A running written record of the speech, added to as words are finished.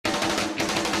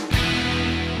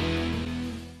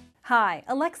Hi,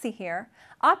 Alexi here.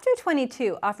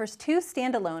 Opto22 offers two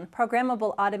standalone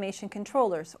programmable automation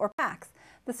controllers, or PACs,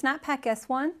 the SnapPAC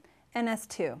S1 and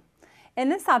S2. In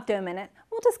this Opto Minute,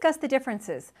 we'll discuss the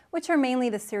differences, which are mainly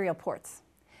the serial ports.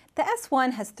 The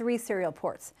S1 has 3 serial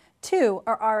ports. 2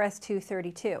 are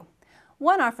RS-232.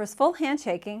 One offers full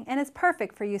handshaking and is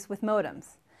perfect for use with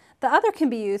modems. The other can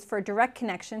be used for a direct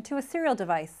connection to a serial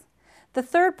device. The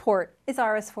third port is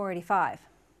RS-485.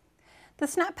 The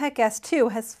SnapPAC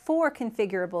S2 has 4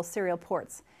 configurable serial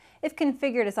ports. If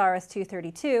configured as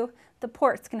RS-232, the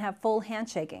ports can have full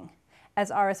handshaking. As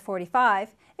RS-485,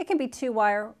 it can be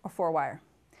 2-wire or 4-wire.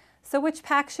 So which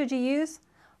PAC should you use?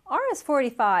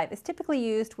 RS-485 is typically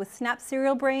used with Snap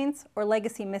Serial Brains or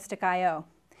Legacy Mystic I/O.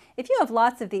 If you have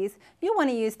lots of these, you'll want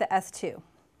to use the S2.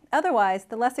 Otherwise,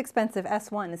 the less expensive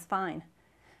S1 is fine.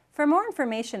 For more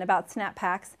information about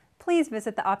SnapPACs, please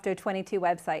visit the Opto22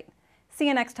 website. See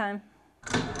you next time.